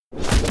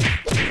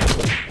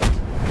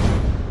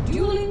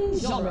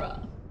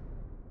genre.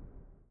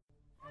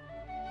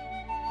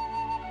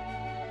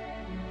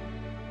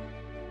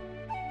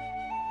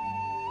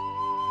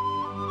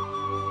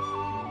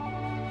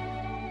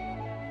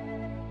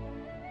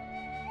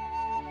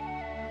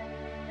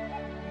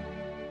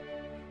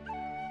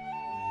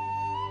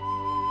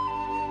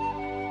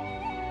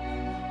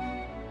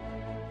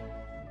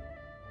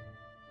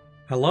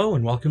 Hello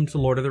and welcome to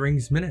Lord of the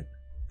Rings Minute,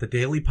 the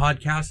daily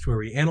podcast where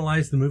we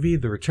analyze the movie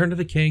The Return of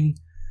the King,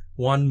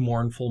 one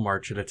mournful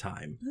march at a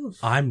time.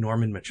 Oof. I'm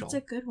Norman Mitchell.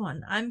 That's a good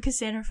one. I'm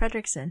Cassandra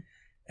Fredrickson.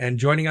 And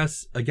joining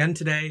us again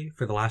today,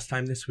 for the last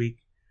time this week,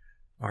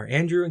 are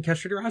Andrew and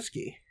Kestra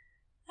Dorowski.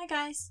 Hi,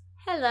 guys.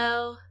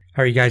 Hello.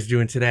 How are you guys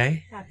doing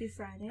today? Happy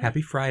Friday.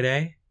 Happy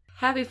Friday.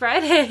 Happy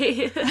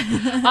Friday.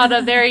 On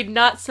a very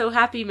not so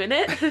happy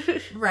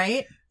minute.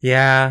 Right?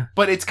 Yeah.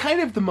 But it's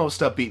kind of the most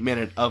upbeat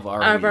minute of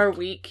our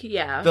week,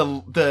 yeah.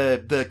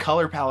 The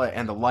color palette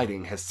and the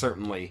lighting has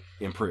certainly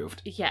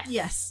improved.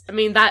 Yes. I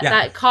mean,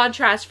 that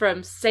contrast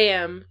from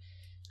Sam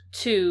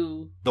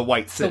to The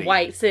White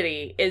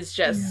City. Is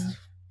just... Yeah.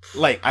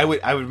 Like, I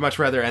would much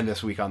rather end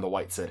this week on the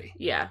White City.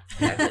 Yeah,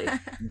 exactly.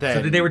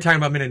 So today we're talking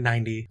about minute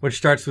 90, which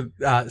starts with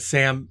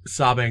Sam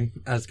sobbing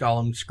as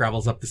Gollum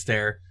scrabbles up the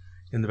stair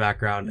in the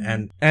background,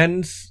 and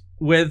ends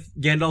with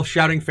Gandalf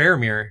shouting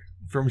Faramir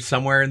from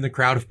somewhere in the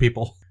crowd of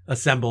people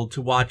assembled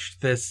to watch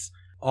this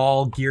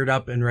all geared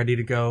up and ready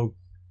to go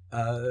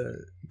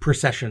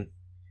procession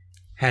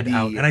head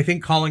out. And I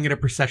think calling it a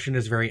procession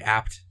is very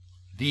apt.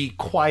 The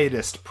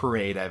quietest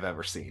parade I've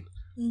ever seen.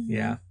 Mm-hmm.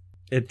 Yeah.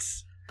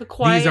 It's...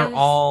 These are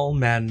all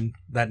men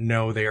that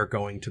know they are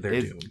going to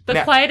their doom.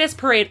 The quietest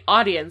parade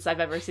audience I've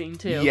ever seen,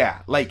 too.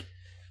 Yeah, like,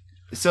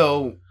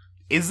 so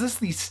is this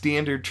the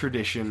standard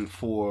tradition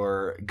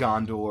for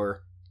Gondor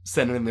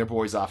sending their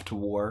boys off to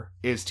war,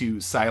 is to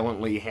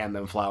silently hand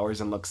them flowers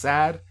and look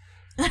sad?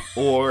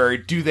 Or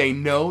do they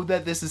know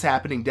that this is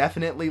happening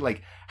definitely?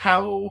 Like,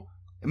 how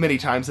many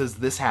times has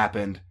this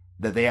happened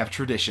that they have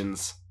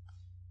traditions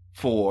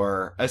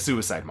for a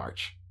suicide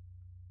march?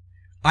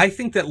 I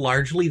think that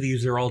largely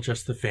these are all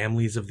just the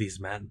families of these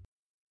men.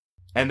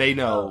 And they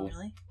know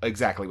really?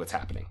 exactly what's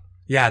happening.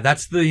 Yeah,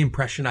 that's the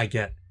impression I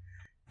get.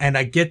 And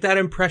I get that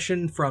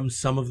impression from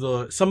some of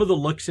the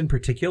looks in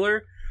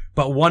particular,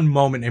 but one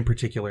moment in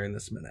particular in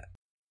this minute,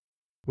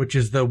 which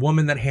is the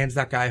woman that hands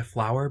that guy a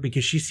flower,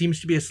 because she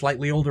seems to be a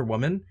slightly older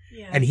woman,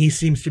 and he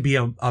seems to be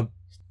a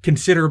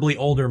considerably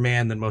older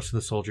man than most of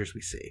the soldiers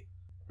we see.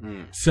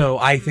 So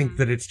I think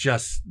that it's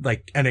just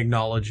like an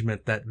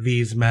acknowledgement that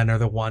these men are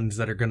the ones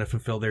that are going to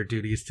fulfill their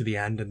duties to the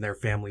end, and their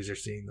families are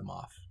seeing them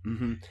off.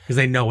 Because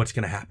they know what's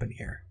going to happen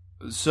here.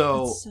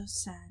 So, that's so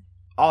sad.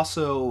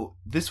 Also,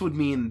 this would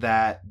mean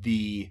that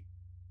the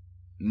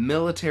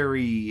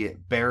military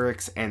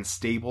barracks and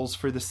stables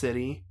for the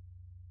city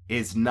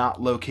is not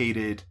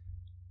located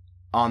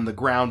on the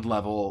ground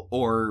level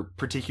or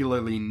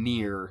particularly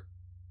near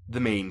the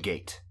main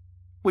gate.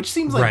 Which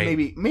seems like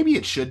maybe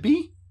it should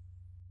be.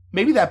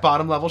 Maybe that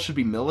bottom level should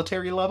be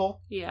military level.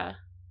 Yeah.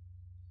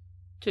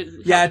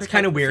 It's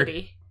kind of weird.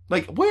 City.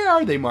 Like, where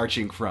are they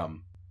marching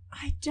from?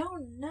 I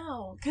don't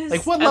know. Cause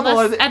like, what level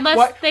are they? Unless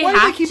why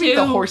are they keeping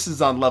the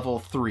horses on level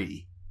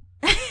 3?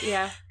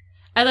 Yeah.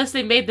 Unless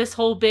they made this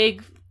whole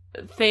big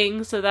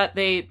thing so that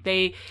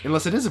they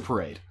Unless it is a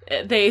parade.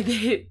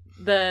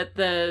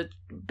 The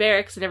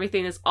barracks and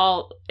everything is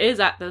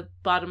at the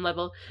bottom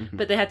level,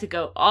 but they had to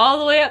go all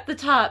the way up the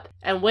top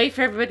and wait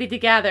for everybody to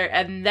gather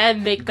and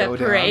then make the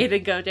parade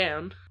and go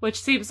down, which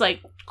seems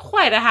like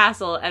quite a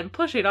hassle and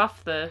pushing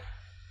off the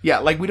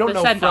like we don't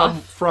know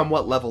from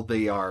what level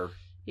they are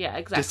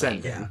exactly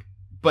descending,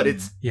 but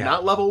it's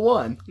not level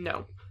 1.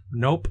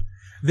 Nope.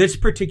 This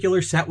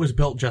particular set was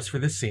built just for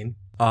this scene.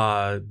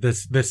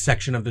 This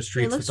section of the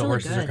streets that the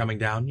horses are coming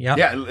down.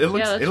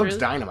 It looks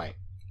dynamite.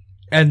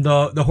 And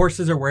the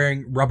horses are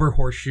wearing rubber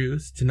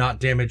horseshoes to not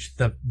damage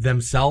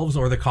themselves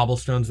or the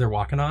cobblestones they're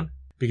walking on,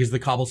 because the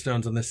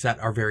cobblestones on this set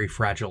are very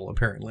fragile,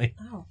 apparently.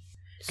 Oh.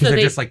 Because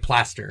they're just like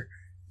plaster.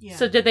 Yeah.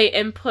 So did they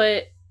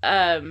input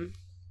the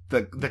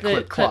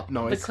clip-clop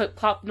noise? The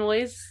clip-clop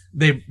noise?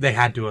 They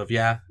had to have,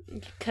 yeah.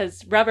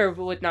 Because rubber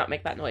would not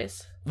make that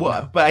noise.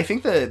 Well, but I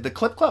think the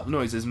clip-clop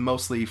noise is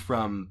mostly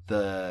from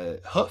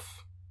the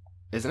hoof,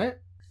 isn't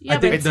it? Yeah, I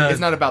think it's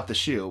not about the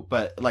shoe,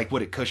 but like,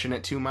 would it cushion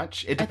it too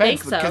much? It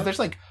depends, because there's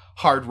like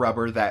hard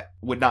rubber that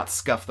would not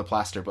scuff the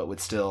plaster, but would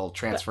still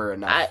transfer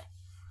enough.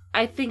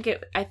 I think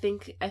it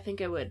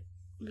would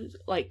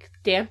like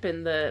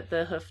dampen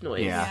the hoof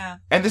noise. Yeah.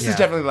 And this is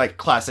definitely like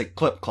classic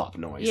clip clop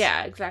noise.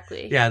 Yeah,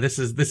 exactly. Yeah, this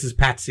is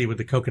Patsy with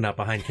the coconut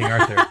behind King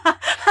Arthur.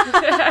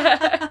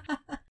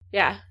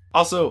 Yeah.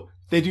 Also,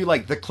 they do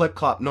like the clip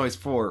clop noise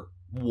for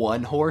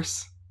one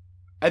horse,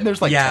 and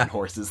there's like 10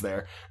 horses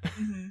there.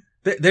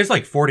 There's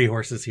like 40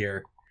 horses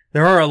here.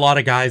 There are a lot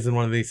of guys in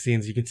one of these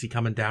scenes you can see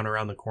coming down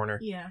around the corner.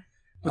 Yeah.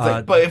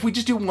 But if we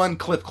just do one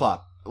clip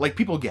clop, like,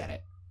 people get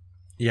it.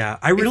 Yeah,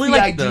 I really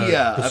like the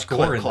idea of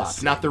clip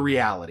clop, not the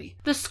reality.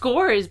 The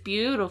score is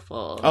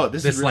beautiful. Oh,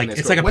 this is really like nice.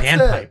 It's like a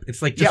panpipe.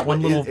 It's like just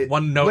one note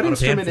what on a pan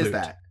instrument flute. is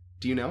that?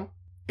 Do you know?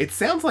 It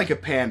sounds like a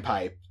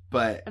panpipe,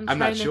 but I'm I'm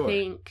trying not sure. to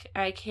think.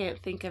 I can't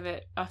think of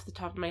it off the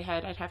top of my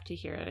head. I'd have to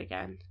hear it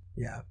again.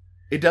 Yeah.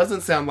 It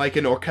doesn't sound like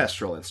an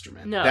orchestral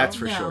instrument. No. That's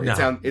for No. sure.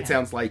 No. It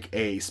sounds like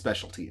a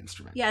specialty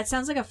instrument. Yeah, it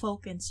sounds like a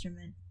folk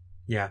instrument.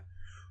 Yeah.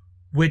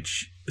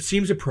 Which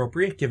seems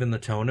appropriate given the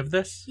tone of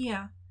this.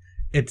 Yeah.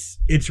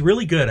 It's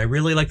really good. I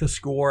really like the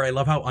score. I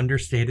love how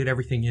understated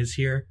everything is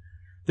here.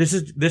 This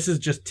is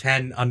just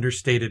 10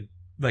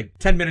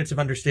 minutes of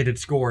understated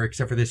score,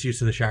 except for this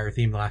use of the Shire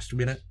theme last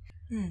minute.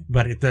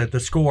 But the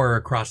score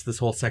across this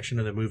whole section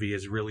of the movie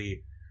is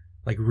really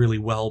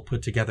well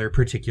put together,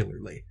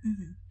 particularly.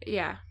 Mm-hmm.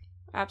 Yeah,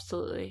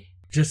 absolutely.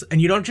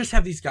 And you don't just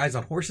have these guys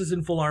on horses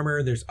in full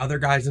armor. There's other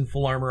guys in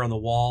full armor on the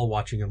wall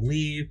watching them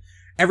leave.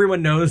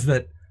 Everyone knows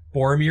that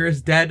Boromir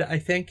is dead, I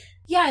think.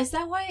 Yeah, is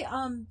that why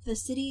the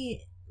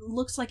city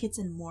looks like it's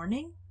in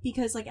mourning?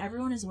 Because like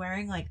everyone is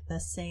wearing like the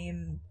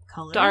same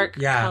color. Dark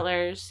Yeah.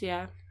 colors,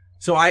 yeah.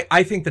 So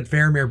I think that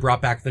Faramir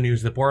brought back the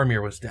news that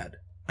Boromir was dead.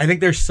 I think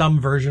there's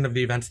some version of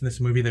the events in this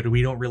movie that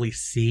we don't really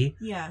see,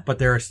 Yeah. but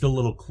there are still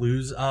little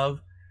clues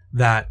of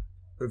that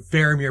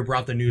Faramir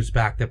brought the news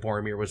back that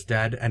Boromir was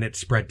dead, and it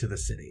spread to the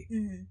city.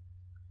 Mm-hmm.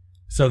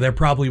 So there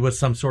probably was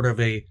some sort of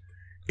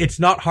it's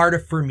not hard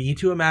for me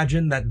to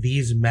imagine that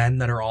these men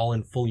that are all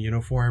in full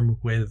uniform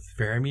with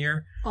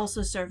Faramir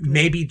Also served with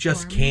maybe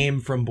just Boromir.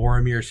 came from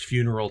Boromir's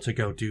funeral to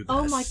go do this.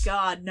 Oh my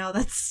god, no,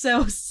 that's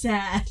so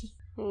sad.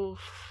 Oof.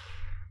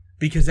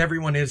 Because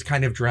everyone is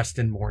kind of dressed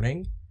in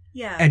mourning.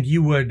 Yeah. And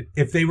you would,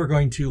 if they were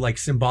going to like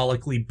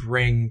symbolically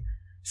bring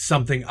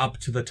something up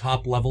to the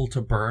top level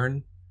to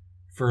burn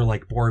for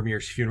like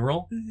Boromir's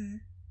funeral, Mm-hmm.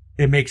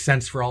 it makes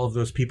sense for all of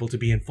those people to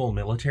be in full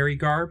military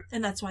garb.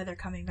 And that's why they're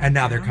coming back And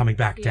now they're down. coming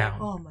back Yeah. down.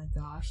 Oh my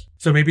gosh.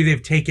 So maybe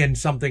they've taken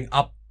something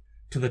up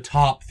to the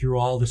top through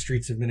all the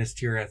streets of Minas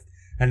Tirith,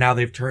 and now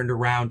they've turned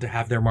around to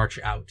have their march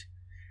out.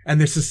 And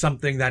this is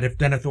something that if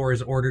Denethor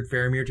has ordered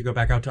Faramir to go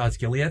back out to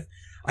Osgiliath,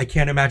 I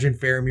can't imagine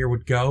Faramir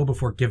would go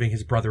before giving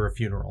his brother a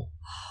funeral.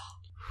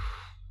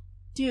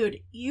 Dude,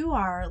 you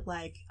are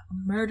like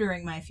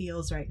murdering my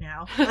feels right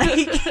now.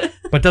 Like,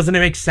 But doesn't it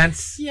make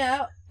sense?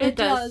 yeah, It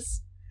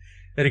does.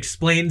 It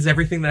explains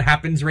everything that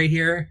happens right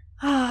here.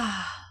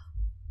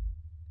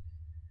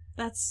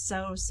 That's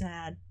so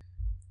sad.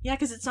 Yeah,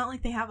 because it's not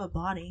like they have a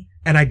body.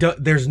 And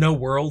there's no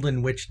world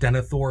in which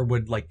Denethor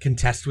would like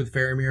contest with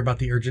Faramir about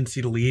the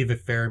urgency to leave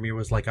if Faramir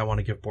was like, I want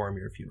to give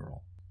Boromir a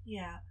funeral.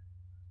 Yeah.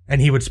 And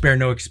he would spare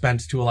no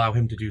expense to allow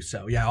him to do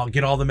so. Yeah, I'll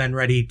get all the men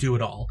ready, do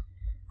it all.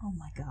 Oh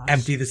my gosh.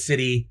 Empty the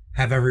city,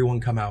 have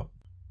everyone come out.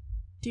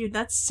 Dude,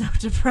 that's so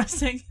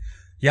depressing.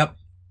 Yep.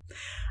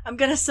 I'm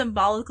gonna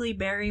symbolically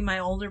bury my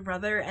older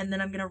brother and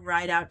then I'm gonna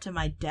ride out to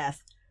my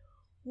death.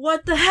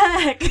 What the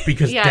heck?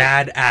 Because Yeah.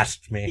 Dad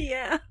asked me.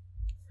 Yeah.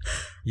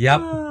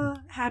 Yep.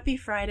 Happy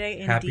Friday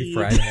indeed. Happy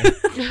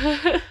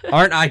Friday.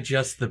 Aren't I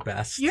just the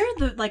best? You're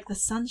the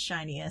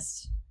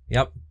sunshiniest.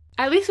 Yep.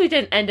 At least we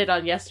didn't end it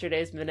on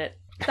yesterday's minute.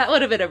 That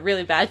would have been a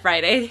really bad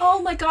Friday. Oh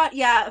my god,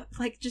 yeah.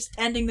 Like just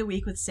ending the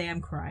week with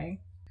Sam crying.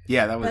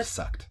 Yeah, that would have That's-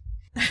 sucked.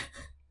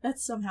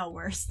 That's somehow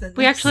worse than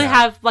We this. actually Yeah.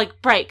 have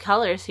like bright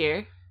colors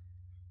here.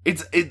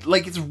 It's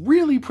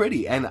really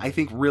pretty and I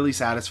think really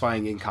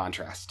satisfying in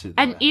contrast to the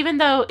And even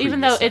though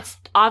previous stuff. it's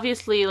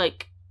obviously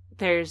like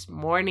there's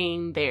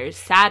mourning, there's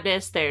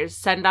sadness, there's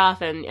send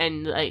off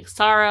and like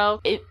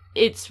sorrow,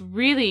 it's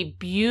really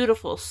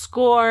beautiful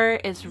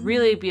score, it's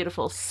really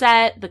beautiful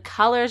set, the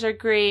colors are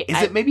great.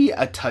 Is it maybe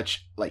a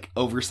touch like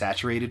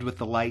oversaturated with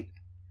the light?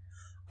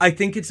 I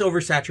think it's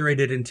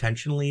oversaturated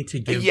intentionally to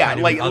give Yeah, kind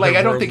of like an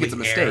I don't think it's a otherworldly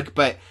mistake, air.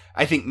 but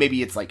I think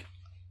maybe it's like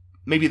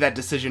maybe that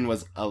decision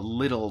was a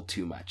little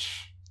too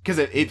much because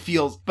it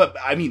feels. But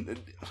I mean,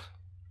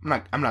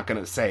 I'm not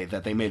gonna say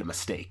that they made a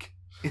mistake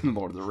in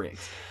Lord of the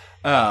Rings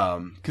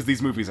because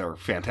these movies are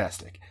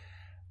fantastic,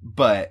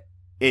 but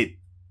it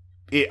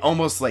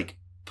almost like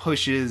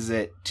pushes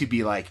it to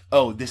be like,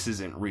 oh, this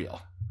isn't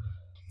real,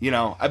 you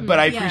know. But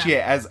I Yeah. appreciate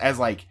it as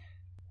like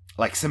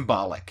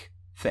symbolic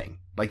thing.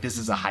 Like this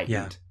is a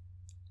heightened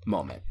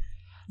moment.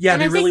 Yeah,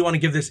 And they I really think- want to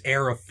give this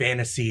air of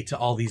fantasy to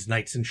all these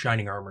knights in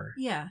shining armor.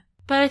 Yeah.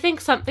 But I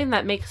think something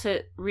that makes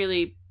it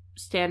really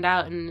stand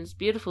out and is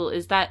beautiful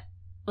is that,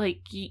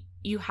 like,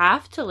 you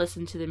have to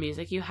listen to the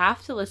music. You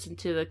have to listen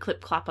to the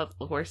clip clop of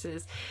the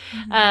horses.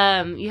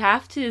 Mm-hmm. You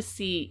have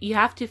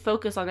to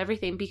focus on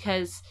everything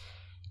because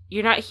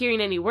you're not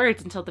hearing any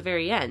words until the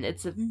very end.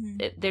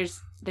 Mhm.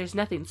 There's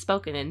nothing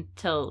spoken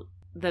until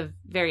the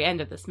very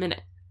end of this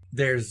minute.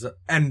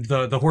 And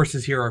the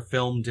horses here are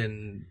filmed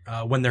in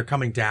when they're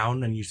coming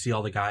down and you see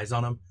all the guys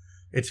on them.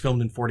 It's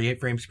filmed in 48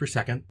 frames per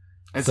second.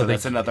 And So so they-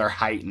 that's another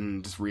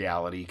heightened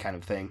reality kind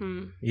of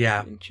thing.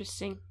 Yeah.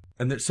 Interesting.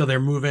 And so they're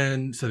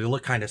moving, so they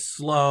look kind of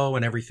slow,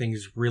 and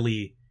everything's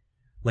really,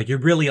 like, you're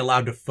really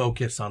allowed to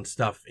focus on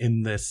stuff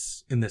in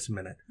this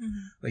minute. Mhm.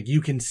 Like, you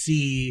can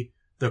see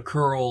the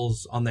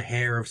curls on the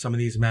hair of some of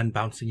these men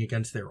bouncing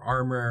against their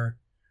armor,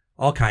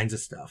 all kinds of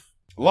stuff.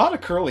 A lot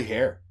of curly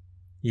hair.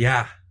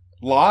 Yeah.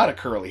 A lot of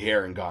curly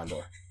hair in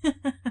Gondor.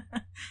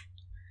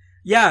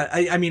 Yeah,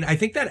 I mean, I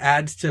think that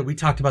adds to, we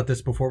talked about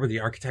this before with the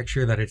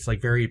architecture, that it's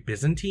like very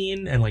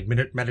Byzantine and like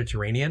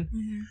Mediterranean.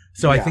 Mm-hmm.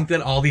 So I think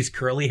that all these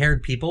curly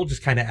haired people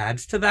just kind of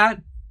adds to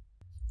that.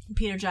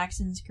 Peter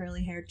Jackson's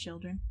curly haired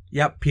children.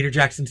 Yep, Peter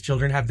Jackson's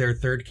children have their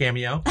third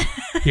cameo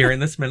here in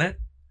this minute,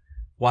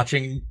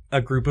 watching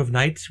a group of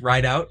knights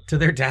ride out to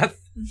their death.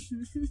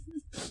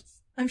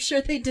 I'm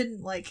sure they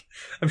didn't like.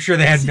 I'm sure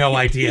they had no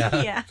idea.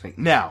 Yeah.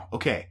 Now,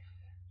 okay,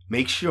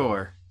 make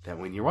sure that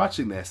when you're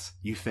watching this,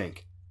 you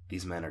think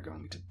these men are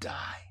going to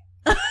die.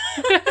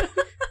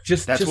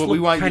 That's That's what we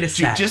want you to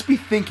sad. just be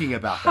thinking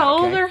about. How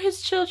that, old okay? are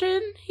his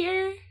children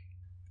here?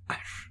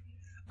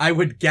 I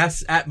would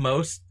guess at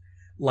most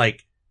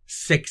like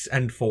 6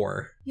 and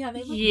 4. Yeah, they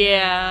look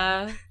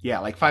Yeah. Yeah,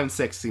 like 5 and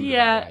 6 seem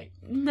Yeah. about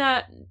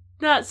right.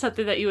 Not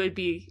something that you would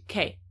be,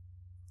 okay,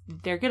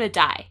 they're gonna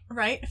die.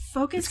 right.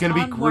 Focus It's gonna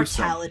be on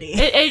gruesome. mortality.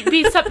 It'd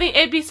be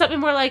something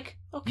more like,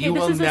 okay, You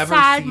this will is a never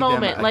sad see them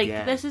moment. Like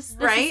again. this is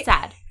Right?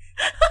 sad.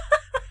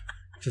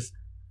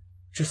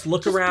 Just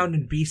look around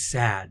and be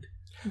sad.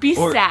 Be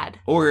Or- sad.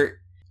 Or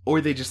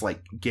they just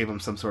like gave them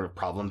some sort of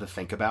problem to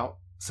think about,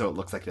 so it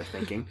looks like they're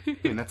thinking. I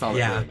mean, that's all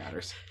Yeah. that really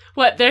matters.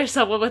 What, there's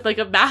someone with like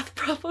a math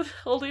problem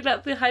holding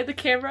up behind the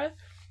camera?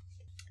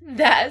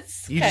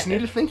 That's You just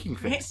need a thinking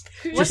face.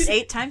 What's Just-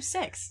 8 times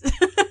 6?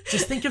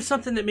 Just think of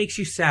something that makes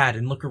you sad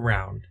and look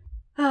around.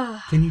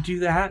 right. Can you do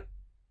that?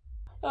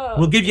 Oh,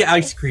 We'll give you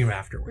ice cream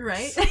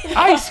afterwards.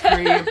 Ice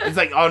cream. It's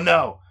like, oh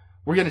no,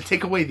 we're gonna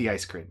take away the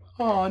ice cream.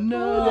 Oh no.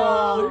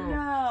 Oh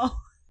no.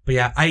 But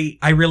yeah,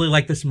 I really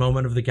like this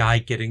moment of the guy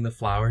getting the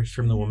flowers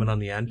from the woman on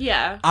the end.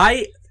 Yeah.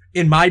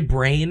 In my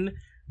brain,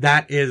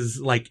 that is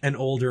like an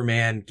older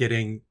man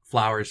getting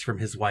flowers from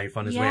his wife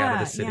on his way out of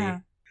the city. Yeah.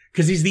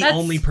 Because he's the That's-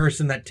 only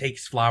person that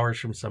takes flowers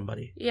from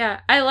somebody.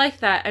 Yeah, I like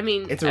that. I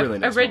mean, It's a really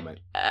nice moment.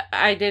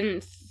 I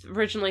didn't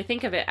originally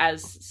think of it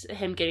as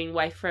him getting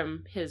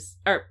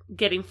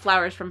getting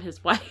flowers from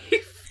his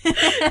wife.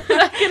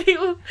 Not getting,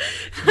 You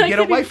get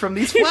away from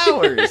these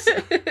flowers.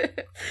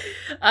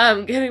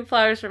 Getting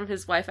flowers from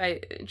his wife.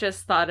 I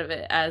just thought of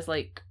it as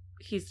like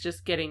he's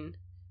just getting.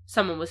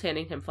 Someone was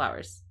handing him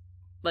flowers,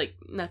 like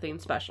nothing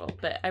special.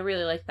 But I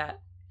really like that.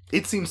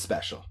 It seems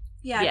special.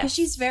 Yeah, because Yes.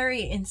 she's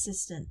very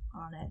insistent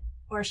on it.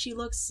 Or she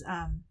looks,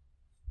 I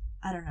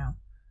don't know.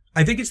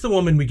 I think it's the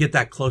woman we get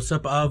that close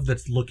up of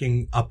that's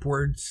looking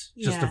upwards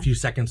just a Yeah. few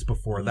seconds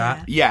before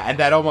that. Yeah, and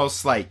that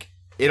almost like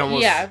it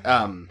almost Yeah.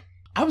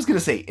 I was gonna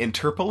say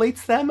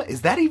interpolates them.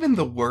 Is that even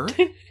the word?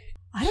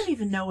 I don't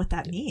even know what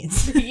that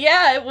means.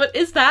 Yeah, what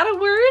is that a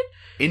word?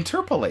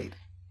 Interpolate.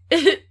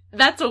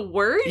 That's a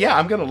word? Yeah,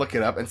 I'm gonna look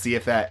it up and see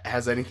if that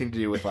has anything to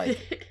do with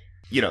like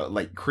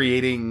like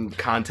creating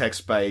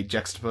context by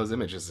juxtaposed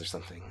images or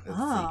something. Let's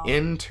Oh. see.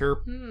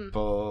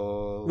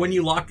 Interpol. When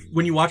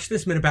you watch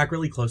this minute back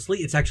really closely,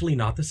 it's actually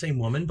not the same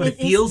woman, but it is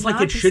feels like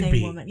not it the should same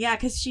be. woman. Yeah,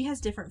 because she has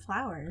different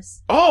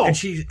flowers. Oh, And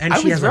she I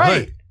has was a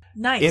right. hood.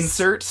 Nice.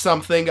 Insert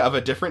something of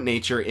a different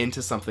nature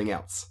into something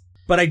else.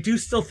 But I do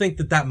still think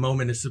that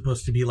moment is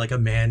supposed to be like a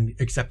man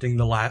accepting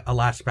a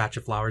last batch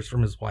of flowers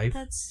from his wife.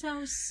 That's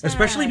so sad.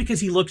 Especially because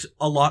he looks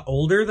a lot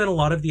older than a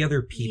lot of the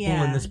other people in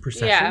Yeah. this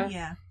procession. Yeah.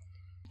 Yeah.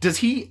 Does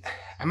he?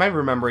 Am I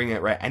remembering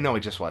it right? I know I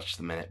just watched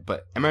the minute,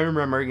 but am I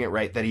remembering it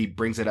right that he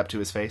brings it up to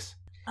his face?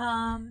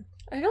 I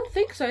I don't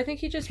think so. I think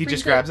he just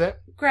Grabs it?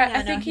 Yeah, I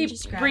no, think he he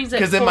just grabs brings it. it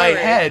Because in my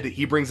forward. head,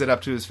 he brings it up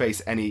to his face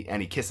and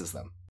he kisses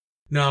them.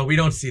 No, we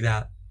don't see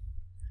that.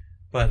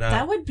 But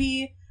that would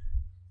be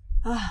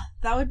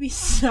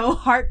so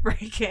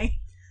heartbreaking.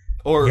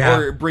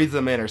 Or breathes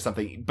them in or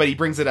something. But he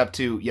brings it up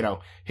to,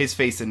 his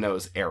face and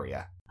nose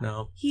area.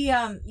 no.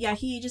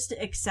 He just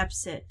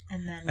accepts it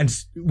and then And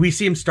we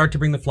see him start to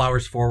bring the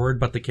flowers forward,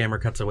 but the camera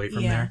cuts away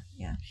from there.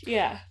 Yeah.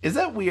 Yeah. Is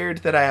that weird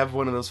that I have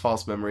one of those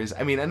false memories?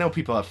 I mean, I know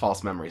people have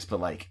false memories, but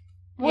like,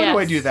 why do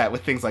I Yes. do that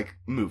with things like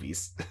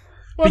movies?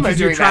 Why am I Because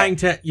you're doing trying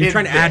that to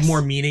in add this?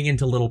 more meaning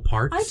into little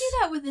parts. I do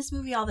that with this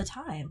movie all the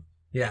time.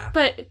 Yeah.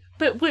 But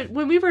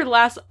when we were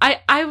last,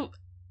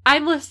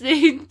 I'm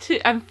listening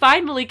to. I'm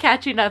finally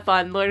catching up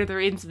on Lord of the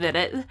Rings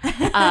Minute.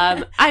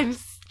 I'm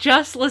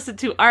just listened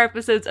to our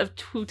episodes of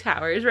Two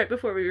Towers right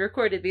before we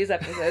recorded these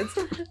episodes.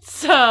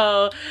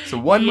 So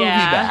one movie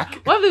back.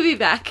 One movie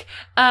back.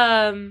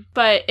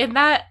 But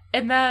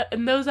in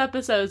those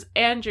episodes,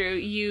 Andrew,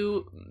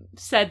 you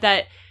said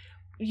that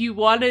you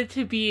wanted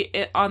to be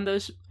on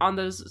those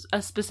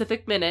a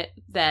specific minute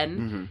then,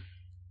 Mm-hmm.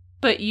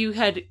 but you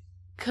had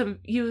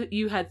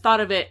you had thought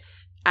of it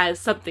as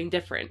something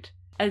different.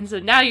 And so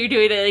now you're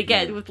doing it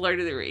again with Lord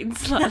of the Rings.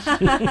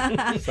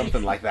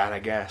 Something like that, I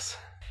guess.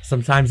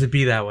 Sometimes it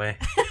be that way.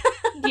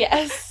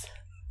 Yes.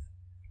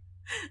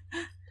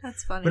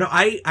 That's funny. But no,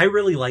 I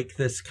really like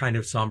this kind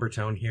of somber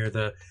tone here.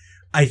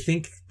 I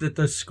think that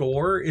the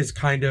score is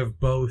kind of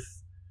both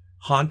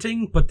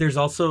haunting, but there's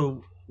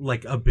also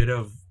like a bit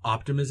of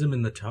optimism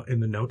in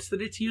the notes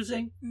that it's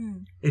using.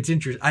 Mm. It's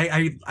interesting.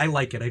 I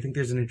like it. I think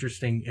there's an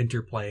interesting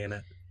interplay in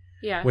it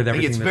Yeah. with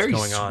everything It's that's very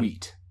going on.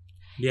 sweet.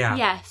 Yeah.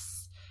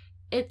 Yes.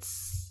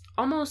 It's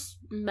almost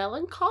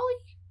melancholy.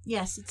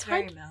 Yes, it's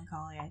very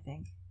melancholy, I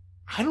think.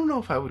 I don't know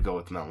if I would go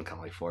with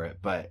melancholy for it,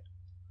 but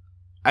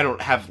I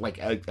don't have like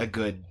a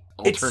good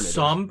alternative. It's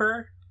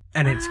somber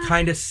and it's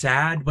kind of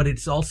sad, but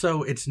it's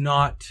also it's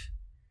not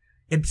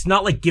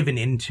like given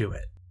into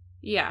it.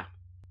 Yeah.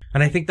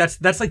 And I think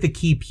that's like the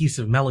key piece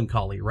of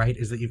melancholy, right?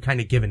 Is that you've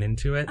kind of given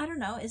into it. I don't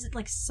know. Is it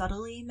like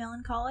subtly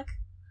melancholic?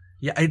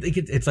 Yeah, I think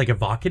it's like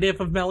evocative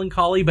of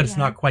melancholy, but it's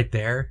not quite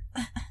there.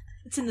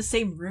 It's in the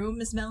same room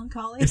as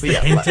melancholy. It's the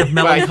hint of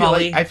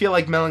melancholy. I feel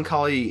like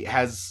melancholy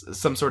has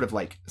some sort of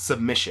like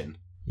submission.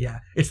 Yeah,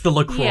 it's the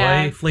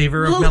LaCroix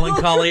flavor of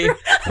melancholy.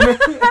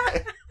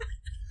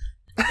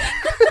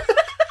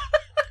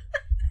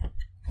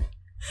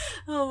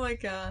 Oh my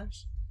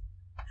gosh.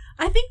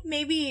 I think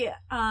maybe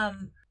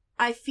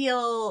I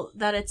feel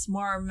that it's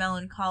more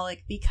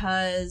melancholic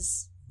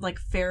because like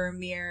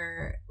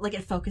Faramir, like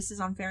it focuses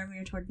on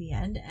Faramir toward the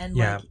end, and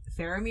like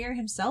Faramir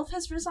himself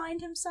has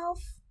resigned himself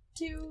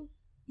to,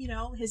 you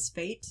know, his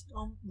fate.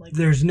 Like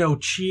there's no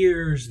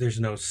cheers, there's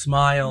no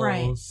smiles.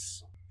 Right.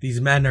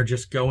 These men are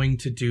just going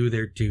to do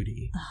their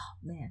duty. Oh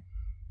man.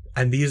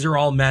 And these are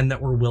all men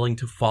that were willing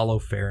to follow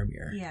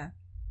Faramir. Yeah.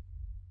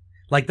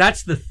 Like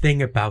that's the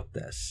thing about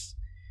this,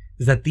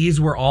 is that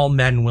these were all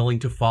men willing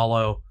to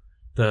follow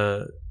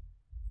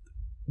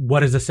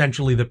what is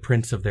essentially the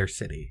prince of their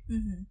city.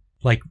 Mm-hmm.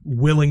 Like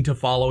willing to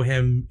follow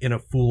him in a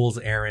fool's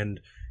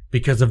errand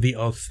because of the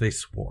oaths they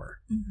swore.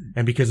 Mm-hmm.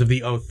 And because of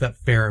the oath that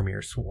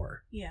Faramir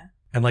swore. Yeah.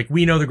 And like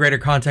we know the greater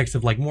context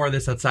of like more of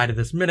this outside of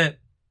this minute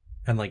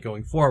and like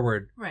going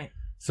forward. Right.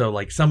 So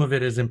like some of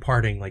it is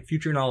imparting like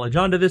future knowledge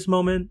onto this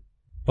moment,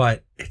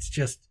 but it's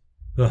just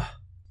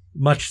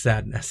much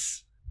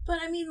sadness. But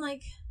I mean,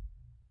 like,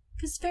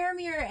 because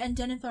Faramir and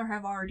Denethor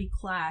have already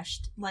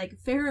clashed. Like,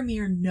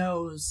 Faramir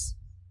knows.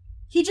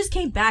 He just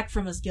came back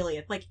from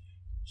Osgiliath. Like,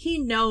 he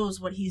knows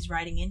what he's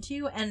riding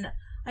into, and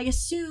I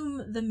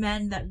assume the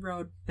men that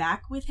rode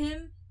back with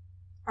him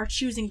are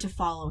choosing to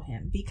follow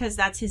him, because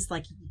that's his,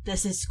 like,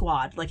 this is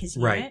squad, like his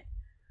unit. Right.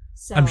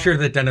 So, I'm sure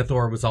that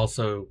Denethor was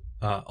also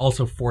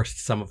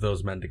forced some of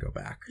those men to go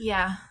back.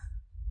 Yeah.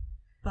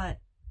 But,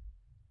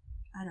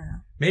 I don't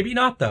know. Maybe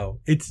not, though.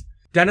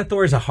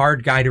 Denethor is a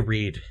hard guy to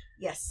read.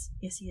 Yes.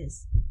 Yes, he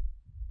is.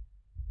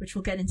 Which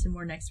we'll get into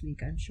more next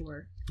week, I'm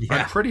sure. Yeah.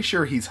 I'm pretty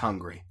sure he's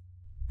hungry.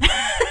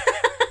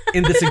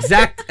 In this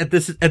exact at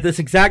this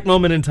exact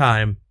moment in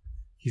time,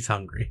 he's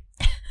hungry.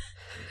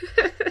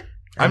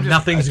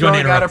 Nothing's going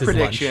to interrupt his lunch.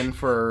 Throwing out a prediction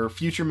for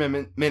future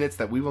minutes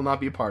that we will not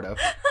be a part of.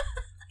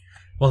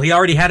 Well, he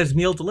already had his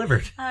meal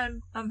delivered.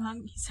 I'm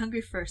hungry. He's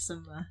hungry for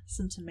some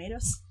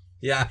tomatoes.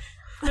 Yeah.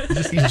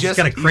 He's just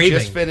got a craving.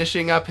 He's just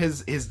finishing up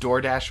his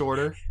DoorDash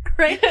order.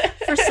 Right?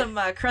 For some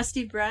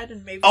crusty bread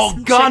and maybe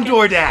some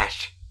Gondor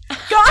Dash!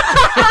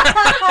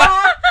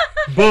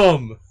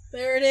 Boom!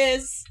 There it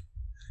is.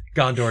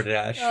 Gondor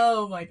Dash.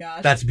 Oh my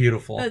gosh. That's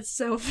beautiful. That's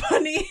so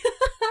funny.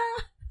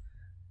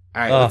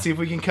 Alright, let's see if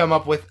we can come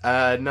up with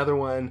another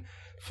one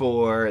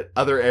for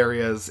other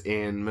areas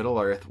in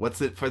Middle-earth.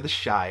 What's it for the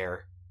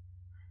Shire?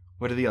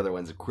 What are the other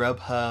ones?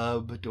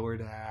 Grubhub,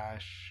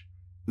 DoorDash,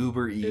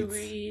 Uber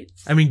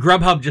Eats. I mean,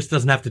 Grubhub just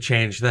doesn't have to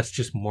change. That's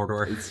just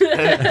Mordor.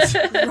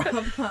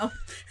 Grubhub.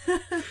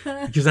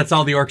 Because that's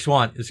all the orcs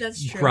want is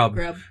That's true. grub.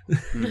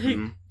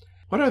 Mm-hmm.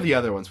 What are the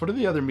other ones? What are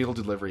the other meal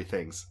delivery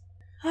things?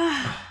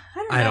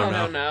 I don't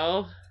don't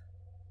know.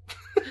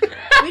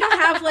 We don't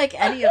have like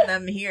any of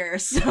them here.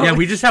 So Yeah,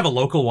 we just have a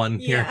local one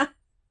here. Yeah.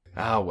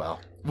 Oh,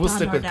 well. We'll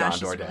stick with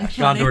Gondor Dash.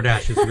 Gondor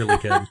Dash is really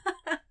good.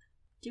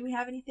 Do we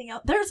have anything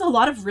else? There's a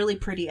lot of really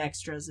pretty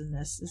extras in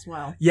this as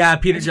well. Yeah,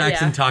 Peter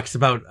Jackson talks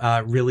about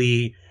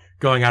really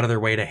going out of their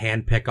way to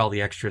handpick all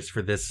the extras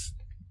for this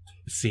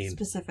scene.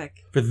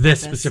 For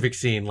this specific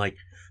scene. Like,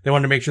 they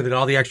wanted to make sure that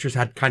all the extras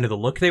had kind of the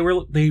look they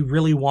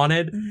really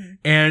wanted,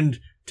 and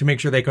to make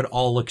sure they could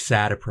all look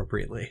sad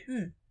appropriately.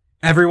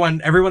 Everyone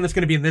that's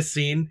going to be in this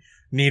scene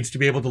needs to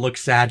be able to look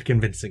sad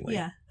convincingly.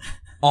 Yeah.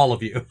 All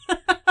of you.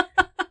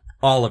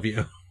 All of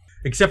you.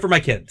 Except for my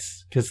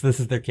kids, because this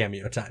is their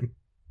cameo time.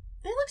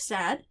 They look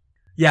sad.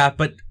 Yeah,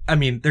 but, I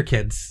mean, they're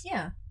kids.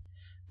 Yeah.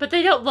 But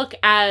they don't look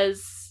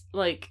as,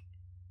 like,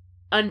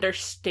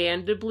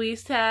 understandably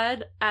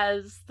sad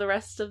as the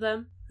rest of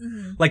them.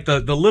 Mm-hmm. Like,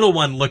 the little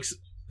one looks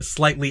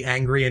slightly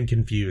angry and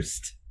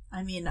confused.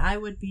 I mean, I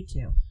would be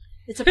too.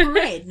 It's a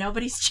parade.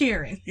 Nobody's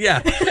cheering.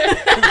 Yeah.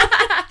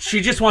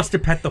 She just wants to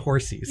pet the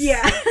horsies.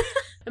 Yeah.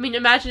 I mean,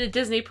 imagine a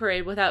Disney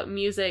parade without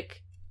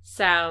music,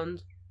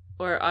 sound,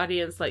 or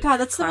audience, like, God,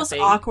 that's clapping. the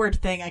most awkward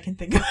thing I can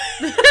think of.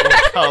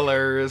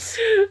 Colors.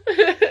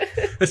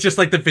 It's just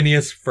like the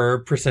Phineas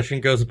Ferb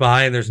procession goes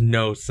by and there's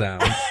no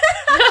sound.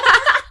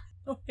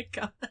 Oh my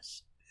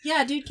gosh.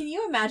 Yeah, dude, can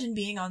you imagine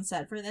being on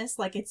set for this?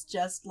 Like, it's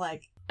just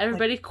like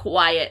everybody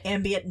quiet,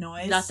 ambient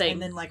noise, nothing,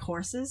 and then like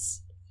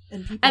horses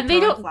and people.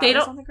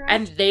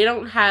 And they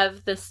don't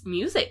have this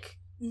music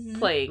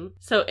playing,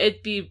 so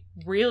it'd be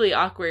really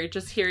awkward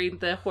just hearing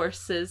the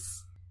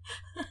horses.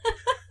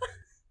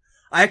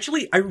 I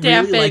really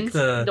like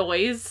the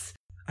noise.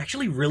 I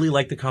actually really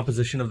like the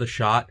composition of the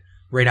shot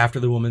right after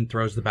the woman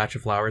throws the batch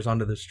of flowers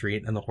onto the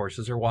street and the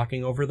horses are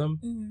walking over them.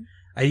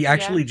 I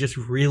actually just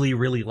really,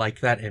 really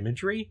like that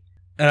imagery.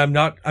 And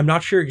I'm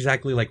not sure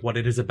exactly like what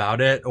it is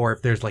about it, or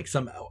if there's like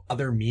some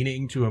other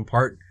meaning to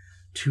impart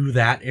to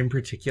that in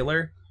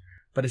particular.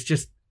 But it's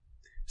just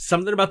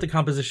something about the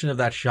composition of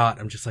that shot.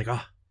 I'm just like,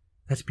 oh,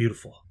 that's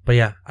beautiful. But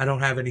yeah, I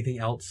don't have anything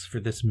else for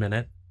this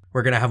minute.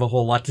 We're going to have a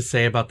whole lot to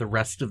say about the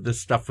rest of this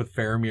stuff with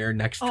Faramir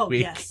next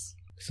week. Yes.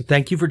 So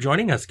thank you for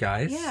joining us,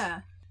 guys.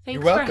 Yeah.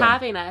 Thanks for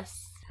having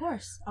us. Of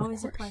course.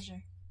 Always a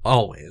pleasure.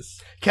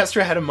 Always.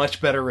 Kestra had a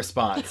much better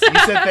response. You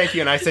said thank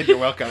you, and I said you're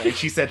welcome, and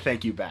she said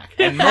thank you back.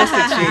 And most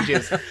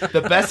exchanges,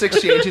 the best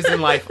exchanges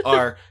in life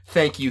are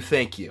thank you,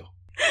 thank you.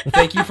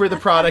 Thank you for the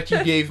product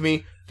you gave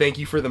me. Thank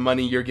you for the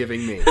money you're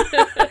giving me.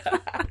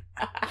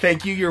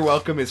 Thank you, you're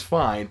welcome is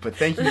fine, but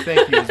thank you is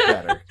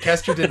better.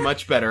 Kestra did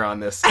much better on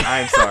this.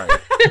 I'm sorry.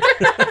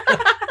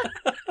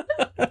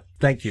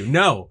 Thank you.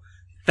 No.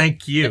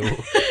 Thank you.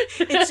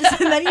 It's just,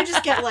 and then you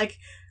just get like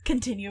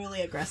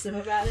continually aggressive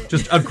about it.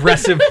 Just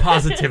aggressive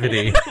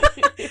positivity.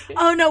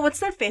 Oh no, what's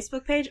that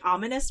Facebook page?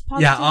 Ominous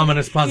positivity? Yeah,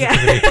 ominous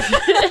positivity.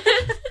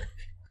 Yeah.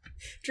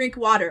 Drink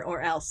water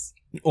or else.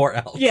 Or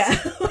else.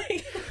 Yeah.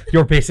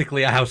 You're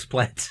basically a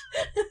houseplant.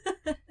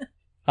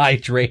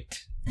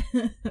 Hydrate.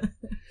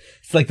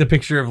 It's like the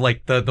picture of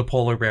like the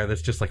polar bear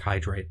that's just like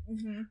hydrate.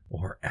 Mm-hmm.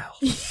 Or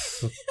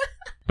else.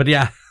 But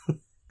yeah.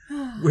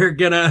 We're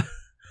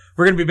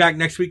gonna be back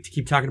next week to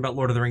keep talking about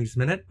Lord of the Rings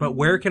Minute, but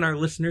where can our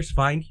listeners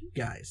find you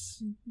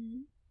guys?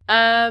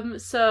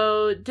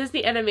 So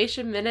Disney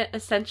Animation Minute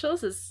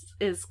Essentials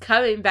is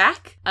coming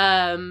back.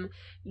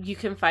 You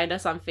can find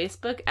us on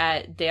Facebook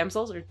at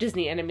Damsels, or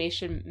Disney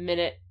Animation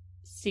Minute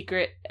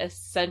Secret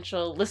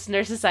Essential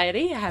Listener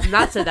Society. I have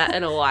not said that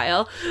in a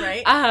while.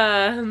 Right.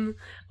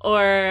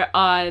 Or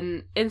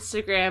on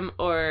Instagram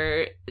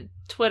or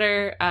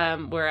Twitter,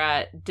 we're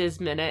at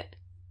DisMinute.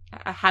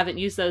 I haven't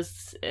used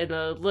those in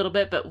a little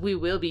bit, but we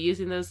will be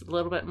using those a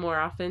little bit more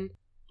often.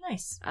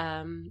 Nice.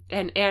 And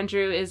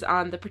Andrew is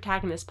on the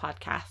Protagonist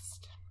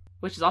podcast,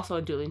 which is also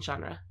a dueling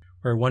genre.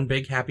 We're one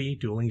big, happy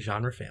dueling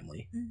genre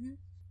family. Mm-hmm.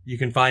 You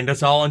can find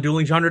us all on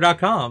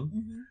duelinggenre.com.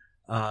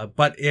 Mm-hmm.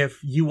 But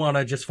if you want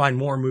to just find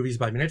more Movies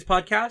by Minutes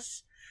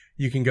podcasts,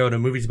 you can go to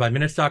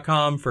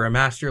moviesbyminutes.com for a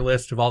master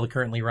list of all the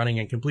currently running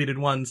and completed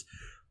ones,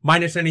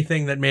 minus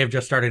anything that may have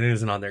just started and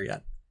isn't on there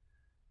yet.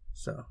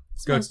 So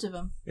it's most of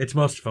them. It's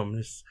most of them.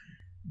 It's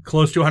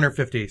close to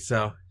 150.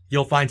 So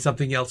you'll find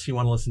something else you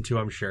want to listen to,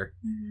 I'm sure.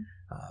 Mm-hmm.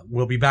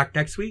 We'll be back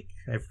next week.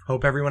 I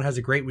hope everyone has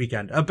a great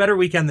weekend. A better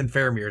weekend than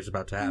Faramir is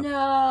about to have.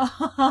 No.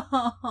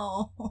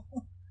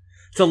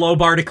 It's a low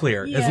bar to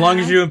clear. Yeah. As long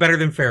as you're doing better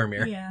than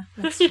Faramir. Yeah,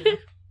 that's true.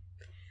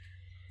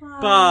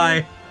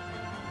 Bye.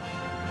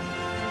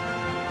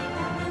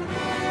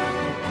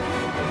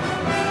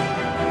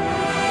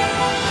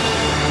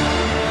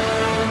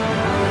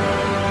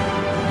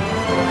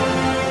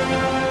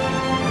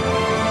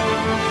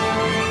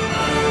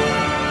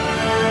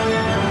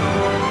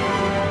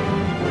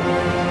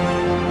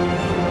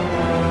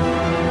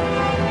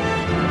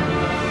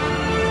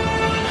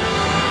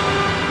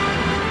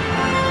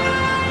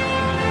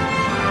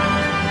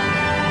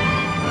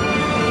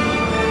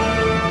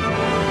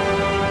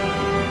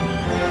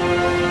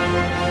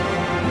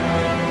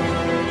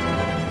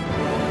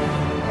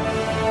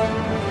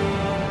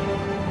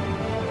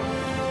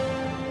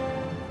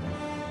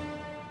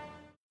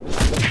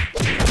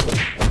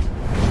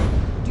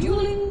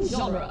 Dueling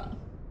genre.